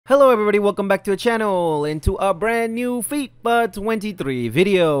Hello everybody, welcome back to the channel and to a brand new FIFA 23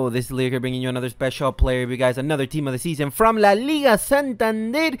 video. This is Leo here bringing you another special player review, guys, another team of the season from La Liga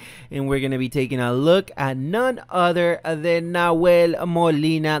Santander, and we're going to be taking a look at none other than Nahuel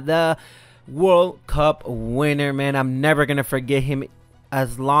Molina, the World Cup winner. Man, I'm never going to forget him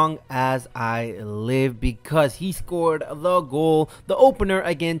as long as I live, because he scored the goal, the opener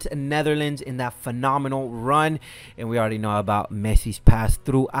against Netherlands in that phenomenal run. And we already know about Messi's pass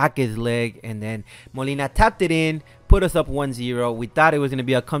through Ake's leg, and then Molina tapped it in, put us up 1-0. We thought it was going to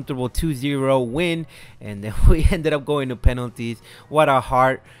be a comfortable 2-0 win, and then we ended up going to penalties. What a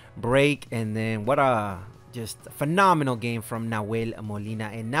heartbreak, and then what a just a phenomenal game from Nahuel Molina,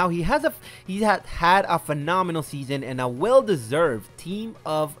 and now he had a phenomenal season and a well-deserved team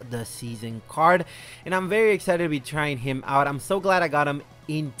of the season card, and I'm very excited to be trying him out. I'm so glad I got him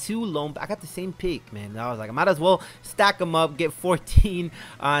in 2 loan. I got the same pick, man. I was like, I might as well stack them up, get 14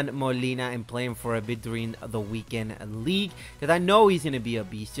 on Molina and play him for a bit during the weekend league, because I know he's gonna be a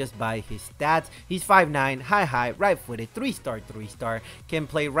beast just by his stats. He's 5'9", high, right-footed, 3-star, can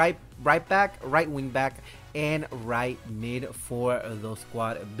play right back, right wing back, and right mid for those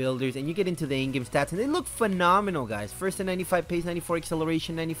squad builders. And you get into the in-game stats and they look phenomenal, guys. First to 95 pace, 94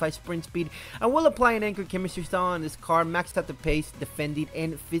 acceleration, 95 sprint speed. I will apply an anchor chemistry style on this card, maxed out the pace, defending,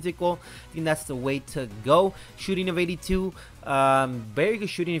 and physical. I think that's the way to go. Shooting of 82, very good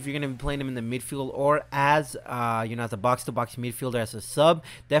shooting if you're going to be playing him in the midfield or as you know, as a box-to-box midfielder, as a sub.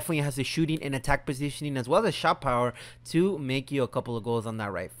 Definitely has the shooting and attack positioning as well as shot power to make you a couple of goals on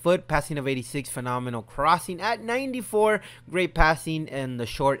that right foot. Passing of 86, phenomenal. Crossing at 94, great passing in the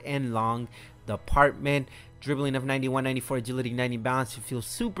short and long department. Dribbling of 91, 94, agility, 90 balance. He feels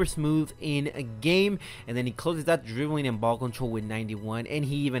super smooth in a game. And then he closes that dribbling and ball control with 91. And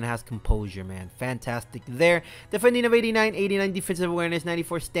he even has composure, man. Fantastic there. Defending of 89, 89 defensive awareness,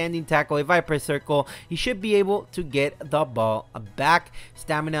 94 standing tackle. If I press circle, he should be able to get the ball back.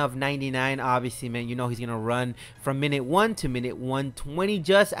 Stamina of 99. Obviously, man, you know he's going to run from minute 1 to minute 120,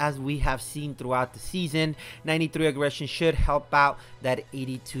 just as we have seen throughout the season. 93 aggression should help out that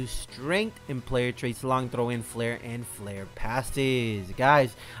 82 strength and player traits, long throw in, flare, and flare passes.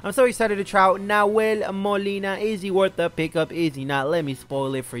 Guys, I'm so excited to try out Nahuel Molina. Is he worth the pickup? Is he not? Let me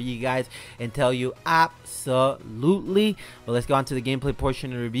spoil it for you guys and tell you absolutely. But let's go on to the gameplay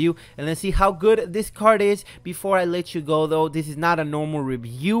portion of the review and let's see how good this card is. Before I let you go, though, this is not a normal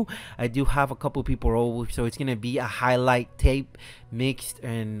review. I do have a couple people over, so it's gonna be a highlight tape mixed,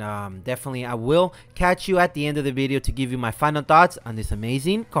 and definitely I will catch you at the end of the video to give you my final thoughts on this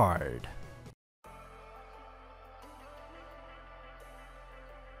amazing card.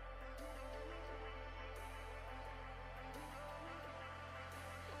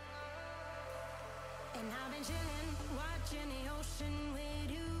 And I've been chillin', watching the ocean with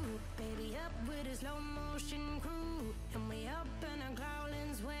you, baby, up with a slow motion crew, and we up in our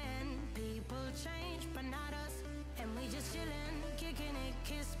growlings when people change, but not us, and we just chillin', kicking it,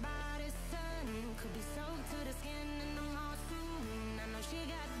 kissed by the sun, could be soaked to the skin in the mall soon. I know she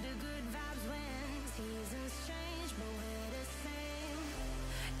got the good vibes when seasons change, but we're the same.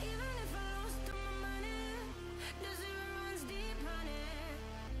 Even if I lost all my money, the zero runs deep, honey.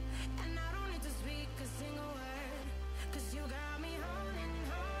 And I don't need to speak a single word, cause you got me holding.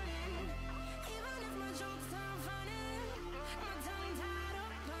 Even if my jokes sound funny, my tongue tied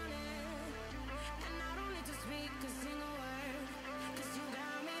up on it. And I don't need to speak a single word, cause you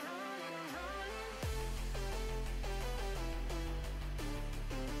got me holding.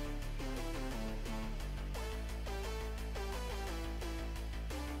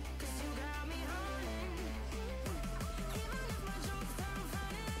 Cause you got me holding. Even if my jokes sound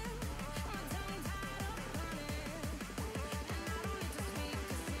funny, my tongue tied up on it. And I don't need to speak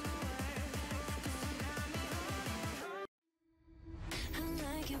a single word, cause you got me holding. I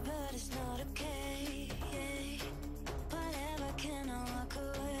like you, but it's not okay. Whatever, can I walk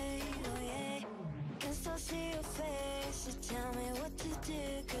away? Oh yeah. Can still see your face, so tell me what to do,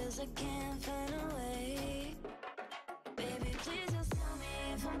 cause I can't find a way. Baby, please just tell me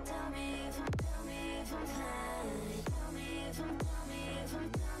if I'm fine. Tell me if I'm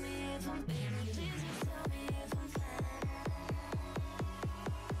baby, please just tell me if I'm fine.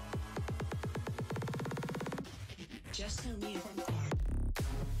 Just tell me if I'm fine.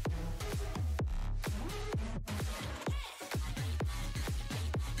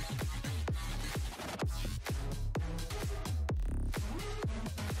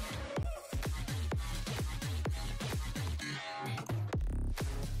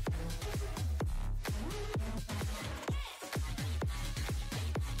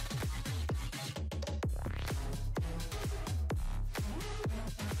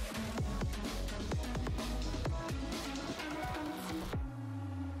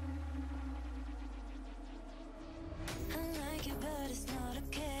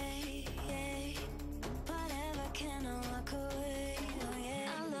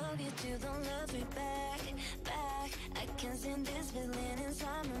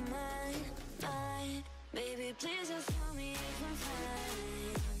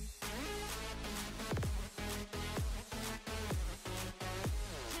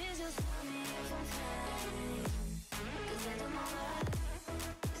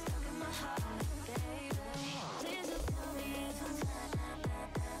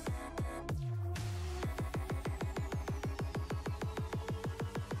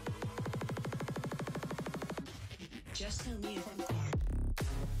 Just tell me if I'm card.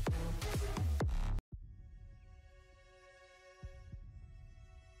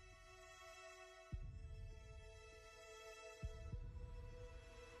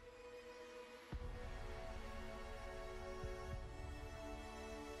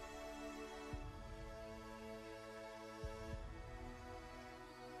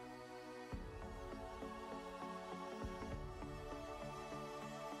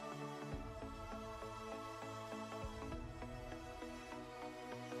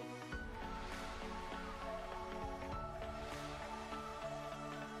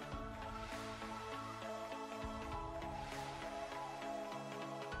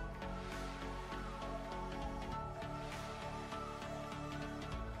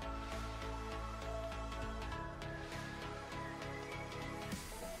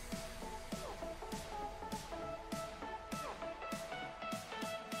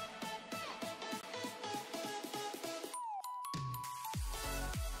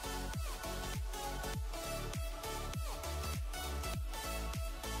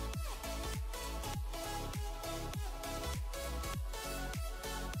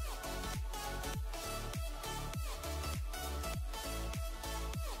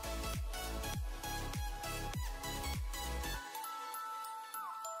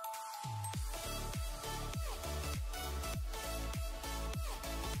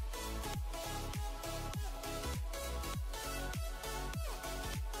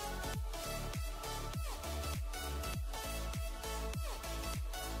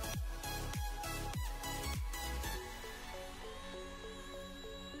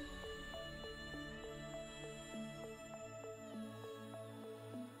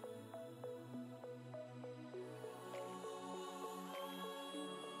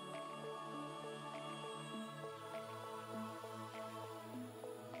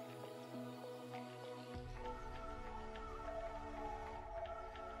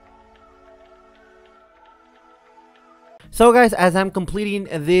 So guys, as I'm completing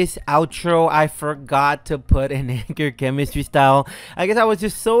this outro, I forgot to put an anchor chemistry style. I guess I was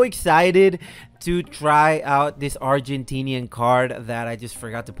just so excited to try out this Argentinian card that I just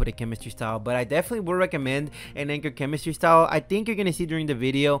forgot to put a chemistry style, but I definitely would recommend an anchor chemistry style. I think you're gonna see during the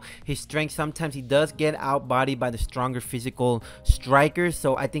video his strength, sometimes he does get outbodied by the stronger physical strikers,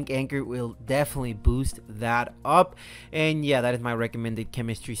 so I think anchor will definitely boost that up. And yeah, that is my recommended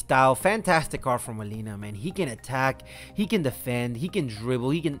chemistry style. Fantastic card from Molina, man. He can attack, he can defend, he can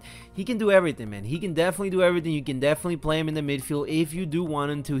dribble, he can do everything, man. He can definitely do everything. You can definitely play him in the midfield if you do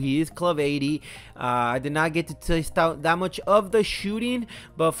want him to. He is club 80. I did not get to test out that much of the shooting,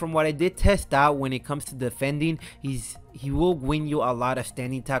 but from what I did test out, when it comes to defending, he will win you a lot of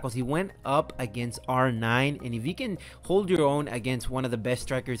standing tackles. He went up against R9, and if you can hold your own against one of the best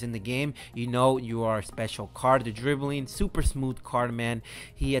strikers in the game, you know you are a special card. The dribbling, super smooth card, man.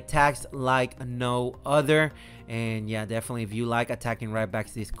 He attacks like no other. And yeah, definitely if you like attacking right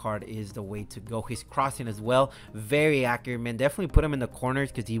backs, this card is the way to go. His crossing as well, very accurate, man. Definitely put him in the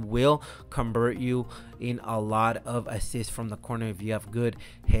corners because he will convert you in a lot of assists from the corner if you have good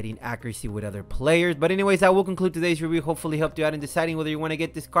heading accuracy with other players. But anyways, that will conclude today's review. Hopefully helped you out in deciding whether you want to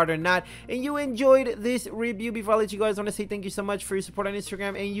get this card or not, and you enjoyed this review. Before I let you guys, I want to say thank you so much for your support on Instagram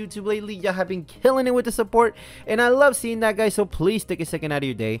and YouTube lately. Y'all have been killing it with the support, and I love seeing that, guys. So please take a second out of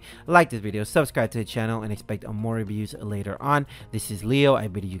your day, like this video, subscribe to the channel, and expect more reviews later on. This is Leo. I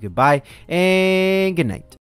bid you goodbye and good night.